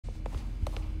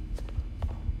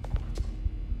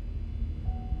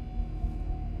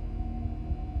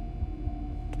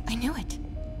I knew it.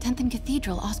 10th and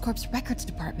Cathedral, Oscorp's records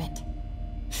department.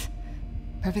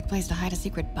 Perfect place to hide a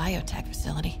secret biotech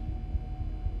facility.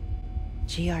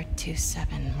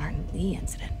 GR27 Martin Lee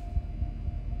incident.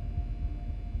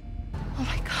 Oh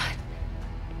my god.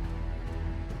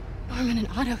 Norman and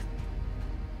Otto.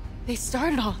 They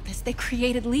started all of this. They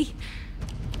created Lee.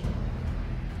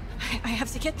 I have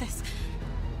to get this.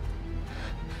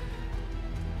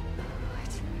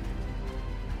 What?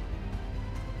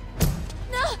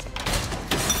 No!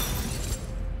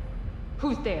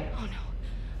 Who's there? Oh no.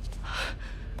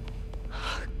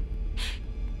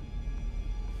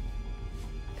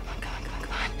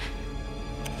 Come on.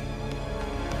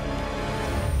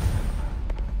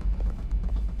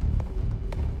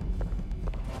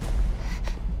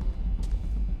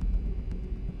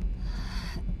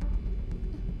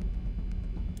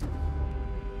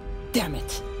 Damn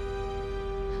it!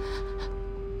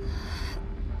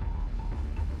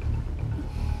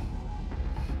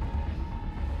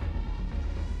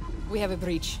 We have a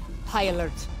breach. High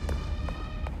alert.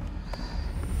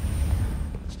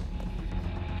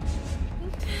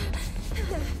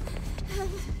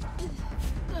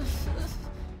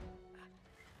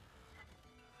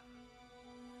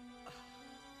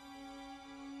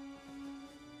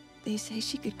 They say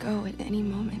she could go at any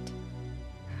moment.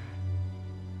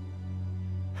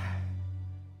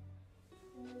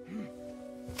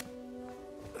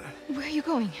 Where are you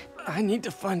going? I need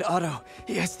to find Otto.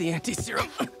 He has the anti-serum.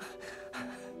 I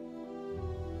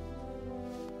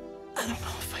don't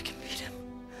know if I can beat him.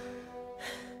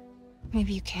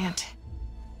 Maybe you can't.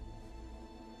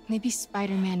 Maybe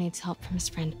Spider-Man needs help from his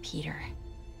friend Peter.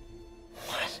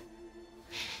 What?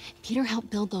 Peter helped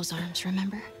build those arms,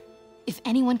 remember? If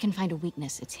anyone can find a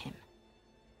weakness, it's him.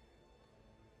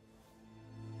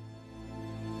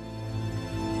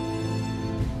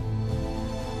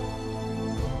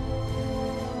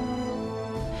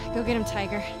 Go get him,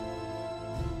 Tiger.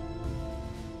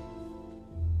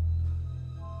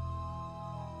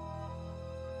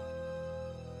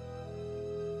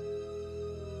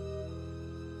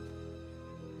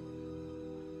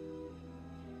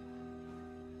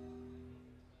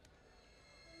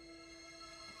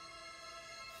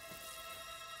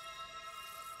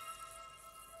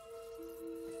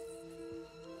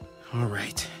 All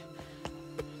right.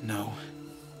 No.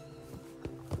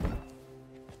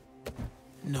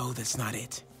 No, that's not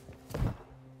it.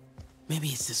 Maybe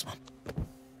it's this one.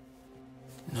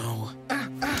 No. Well,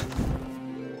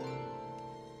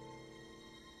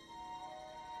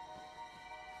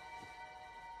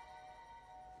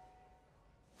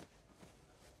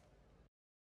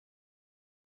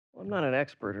 I'm not an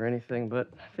expert or anything, but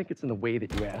I think it's in the way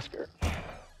that you ask her.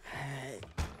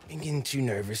 I'm getting too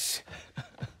nervous.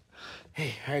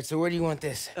 Hey, all right, so where do you want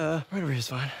this? Right over here's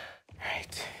fine. All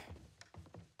right.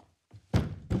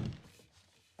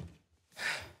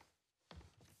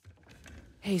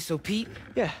 Hey, so Pete?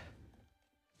 Yeah.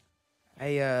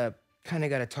 I, kinda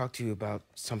gotta talk to you about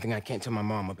something I can't tell my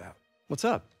mom about. What's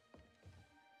up?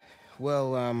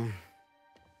 Well,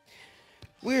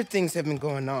 weird things have been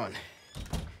going on.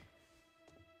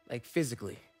 Like,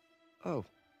 physically. Oh.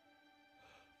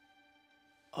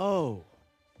 Oh.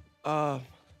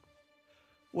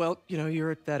 Well, you know,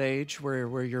 you're at that age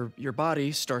where your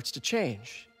body starts to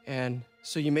change. And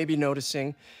so you may be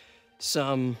noticing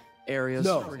some areas,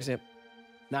 No. for example.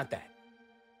 Not that.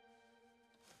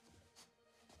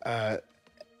 I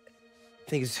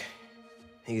think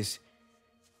it's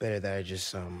better that I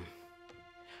just,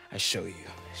 I show you.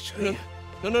 No.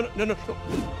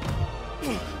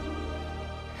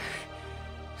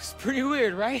 It's pretty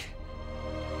weird, right?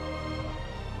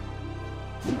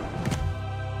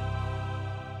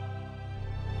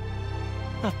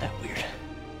 Not that weird.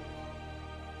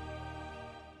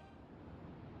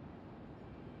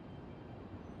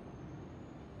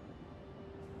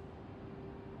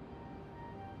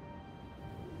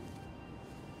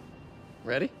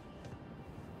 Ready?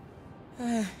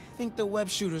 I think the web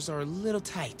shooters are a little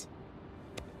tight.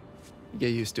 Get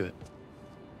used to it.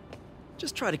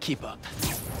 Just try to keep up.